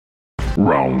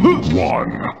Round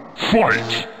 1.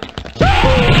 Fight!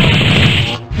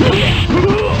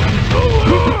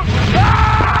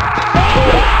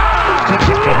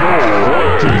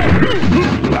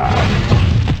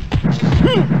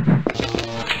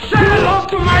 Say hello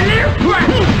to my little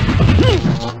friend!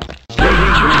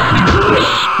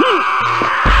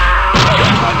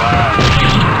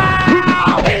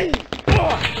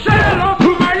 Say hello to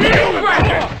my little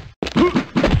friend!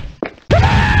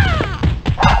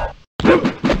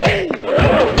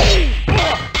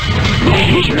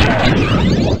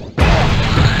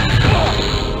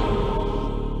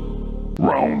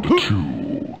 Round 2.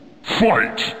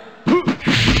 Fight!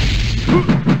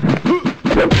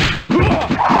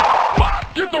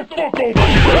 Get the fuck over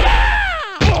here!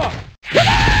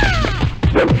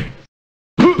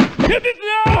 Get it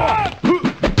down!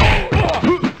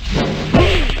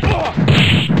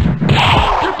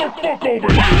 Get the fuck over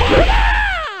here!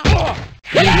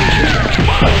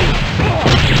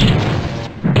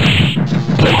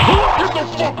 Get the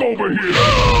fuck over here!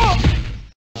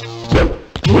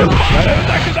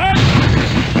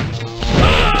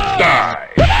 Die!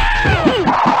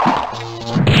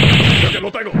 ¡Ya lo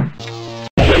tengo!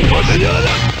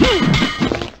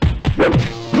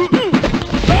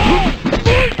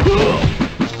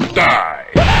 Die!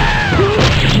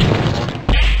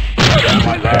 Get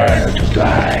my leg!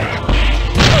 Die!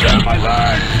 Get my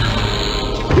leg!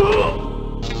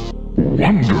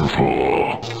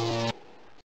 Wonderful!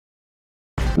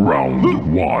 Round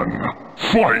 1.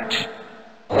 Fight!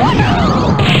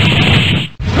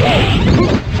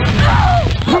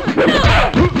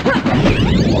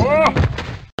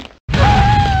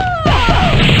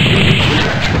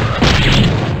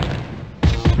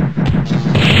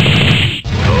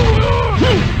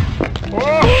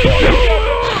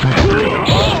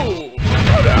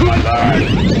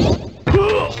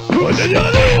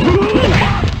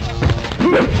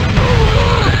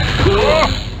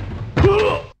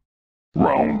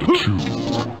 Round 2.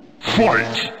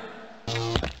 Fight!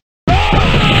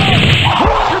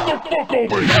 Get the fuck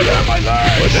over here! Get my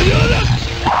leg!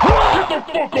 Get the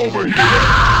fuck over here!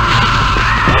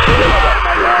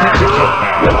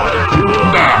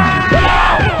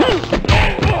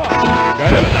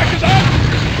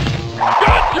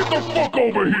 Get the fuck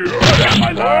over here! Get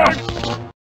my leg!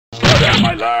 Get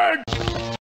my leg!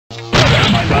 Get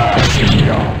my leg!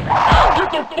 Get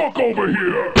the fuck over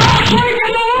here! Bring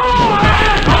it on!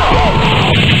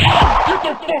 Get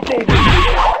the fuck over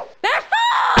here!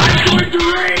 I'm going to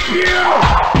rape you!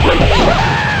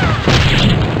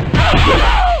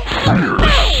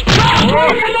 Fierce!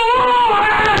 Bring it on!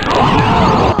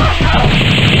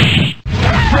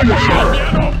 Finish her!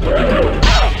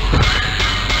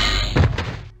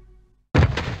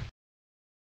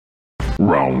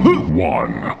 Round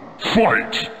 1.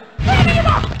 Fight!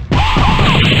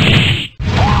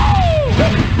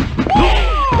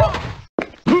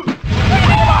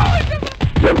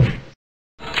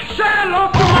 Say hello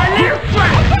to my little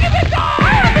friend!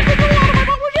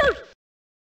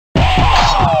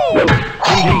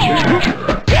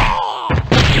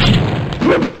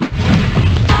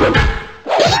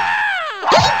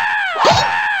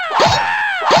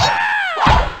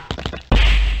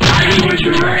 I'm going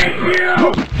to rape you!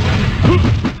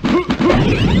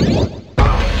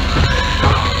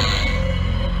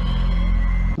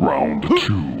 Round 2.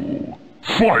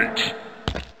 Fight!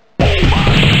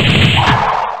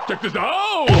 Check this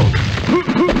out!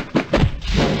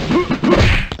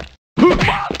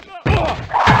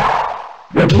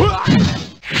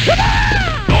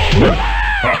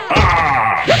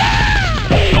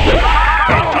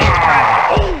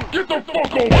 Get the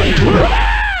fuck over here!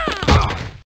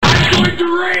 I'm going to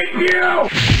rape you!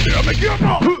 Yeah, make you up!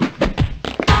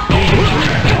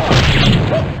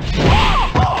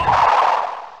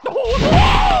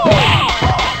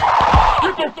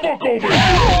 Get the fuck over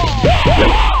here!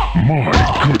 My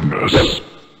goodness!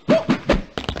 Get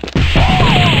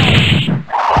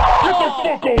the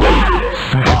fuck over here!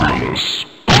 Fabulous!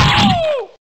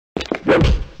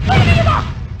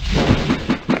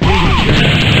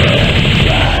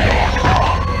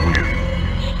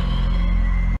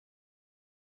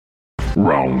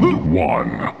 Round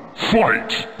 1.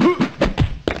 Fight!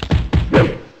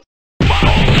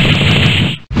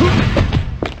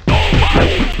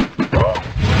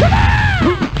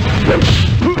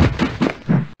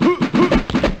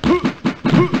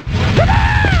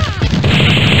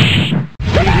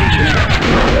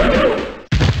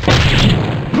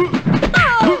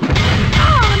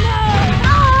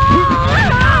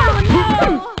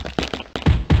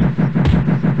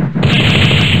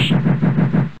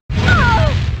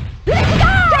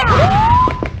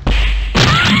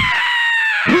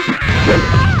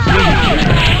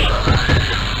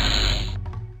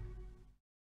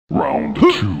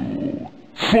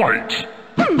 Fight!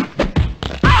 Get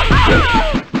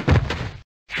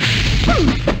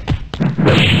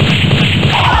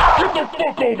the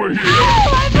fuck over here!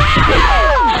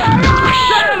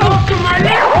 Say hello to my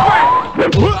little friend!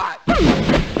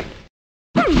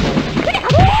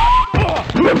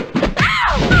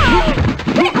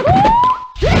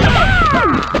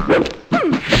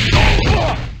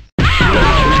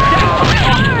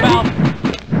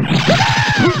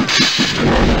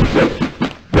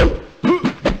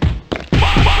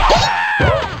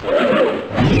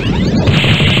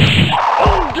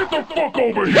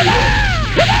 Over here!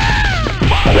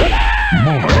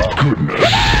 My goodness!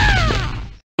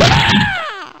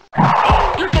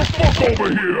 Get the fuck over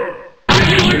here!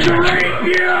 Liberate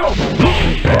you!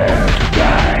 Prepare to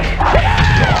die!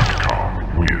 Dotcom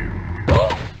wins.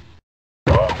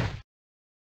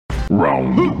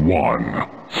 Round 1.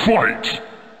 Fight!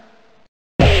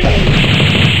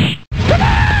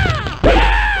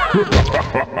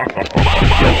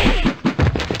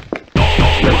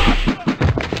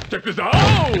 Check this out!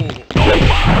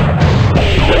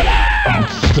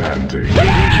 Outstanding!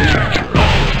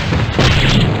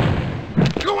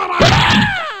 Come on!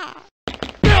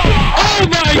 Oh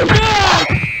my god!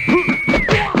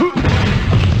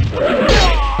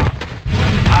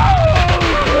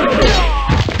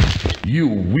 You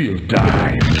will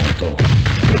die, mortal.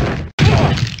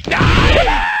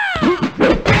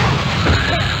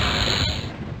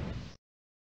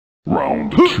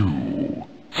 Round 2.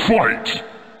 Fight!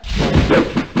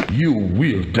 You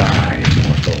will die,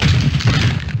 mortal.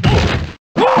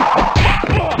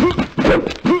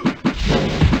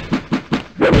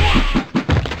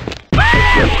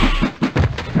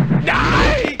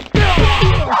 Die!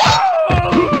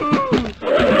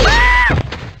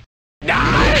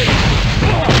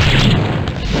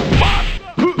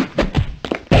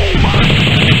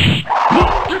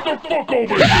 Get the fuck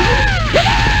over here!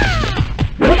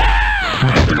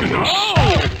 Fabulous!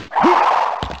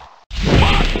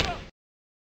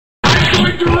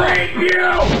 Liberate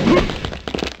you!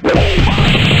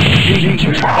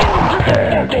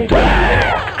 Prepare to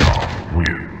die!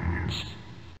 Wins.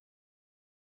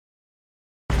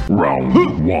 Round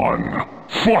 1.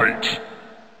 Fight!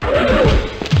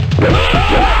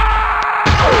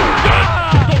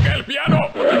 Toca el piano!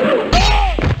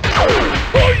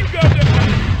 Oh, you got it!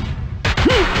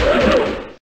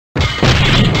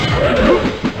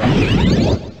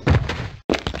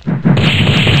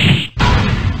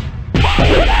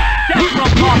 That's what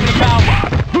I'm talking about!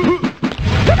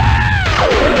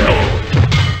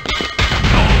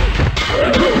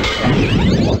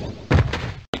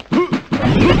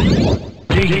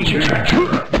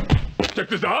 Check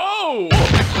this out!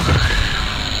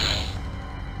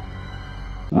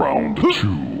 Round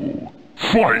 2.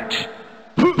 Fight!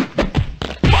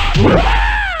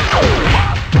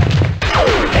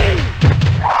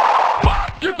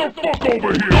 Get the fuck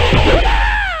over here!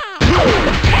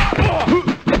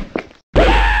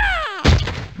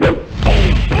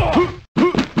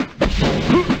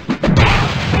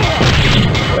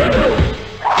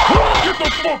 Get the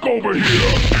fuck over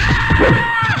here!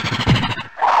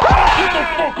 Get the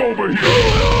fuck over here!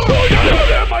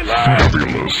 My leg!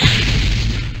 Fabulous!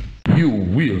 You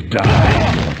will die!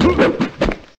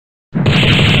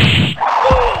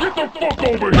 Get the fuck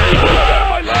over here!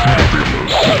 My leg!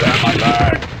 My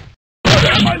leg!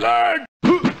 My leg!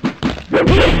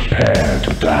 Prepare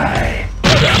to die!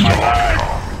 My leg!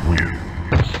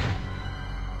 Wins.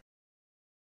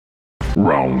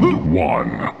 Round 1.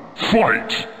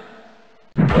 Fight!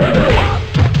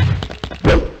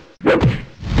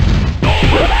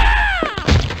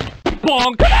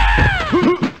 Bonk!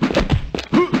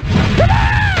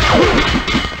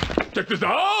 Check this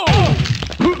out!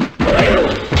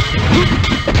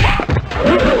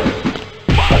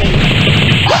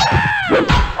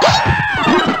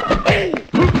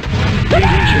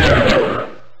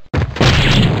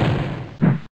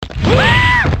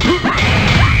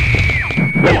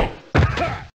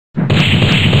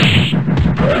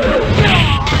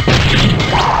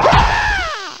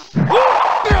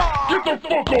 Get the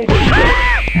fuck over here!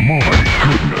 My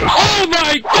goodness! Oh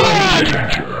my god!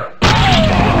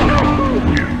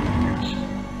 Wins.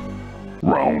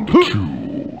 Round 2.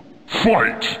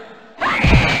 Fight! Oh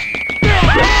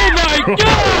my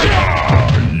god!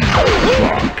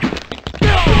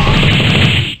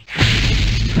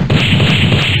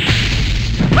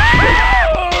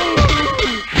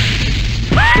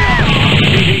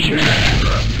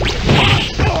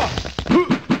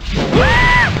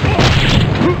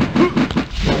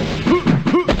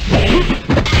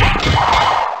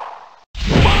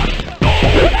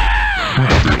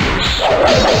 You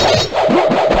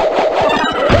suck!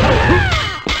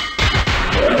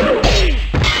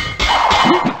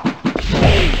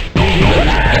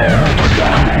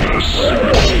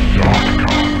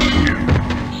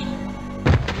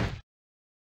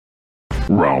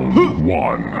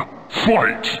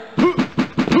 fight!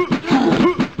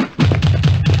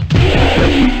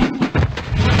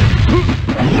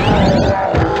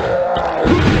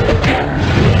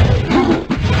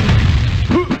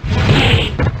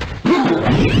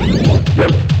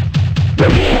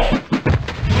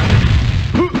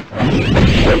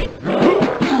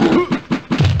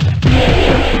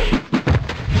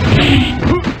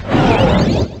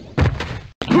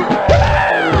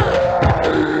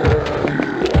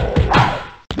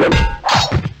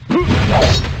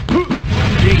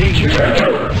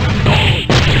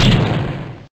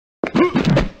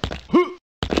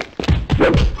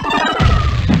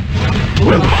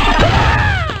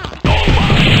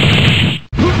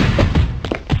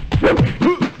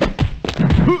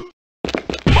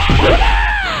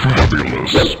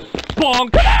 Fabulous!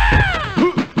 Bonk!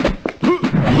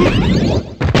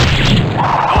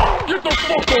 Get the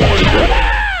fuck over here!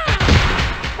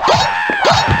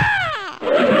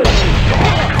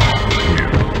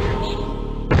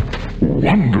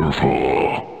 Wonderful!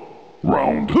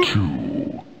 Round 2.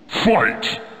 Fight!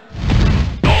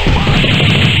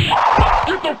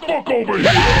 Get the fuck over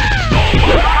here!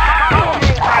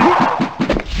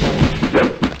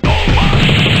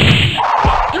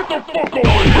 Get the fuck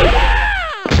over here!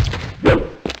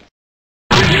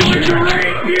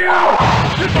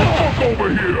 Get the fuck over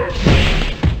here!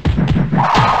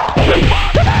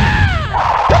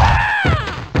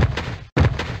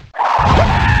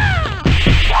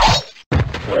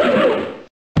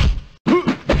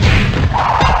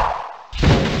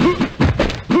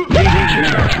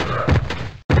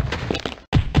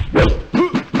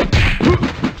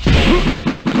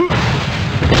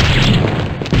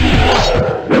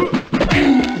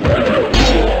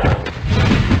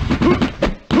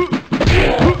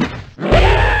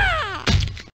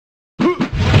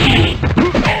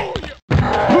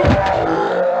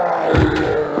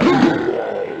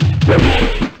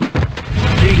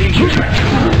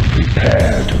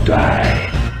 Prepare to die.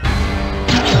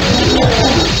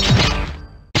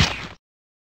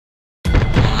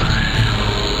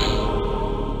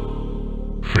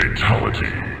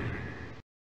 Fatality.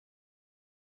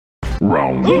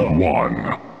 Round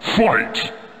 1. Fight!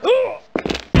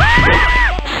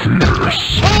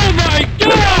 Fierce! Oh my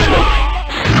god!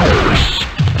 Fierce!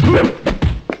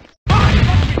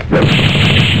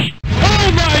 Oh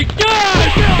my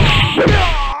god!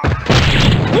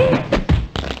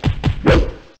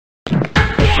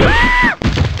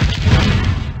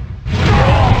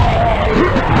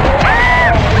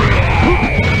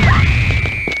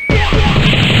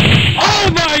 Oh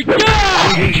my god!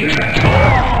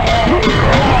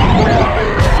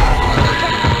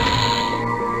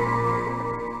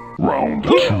 Round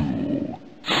 2.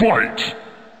 Fight!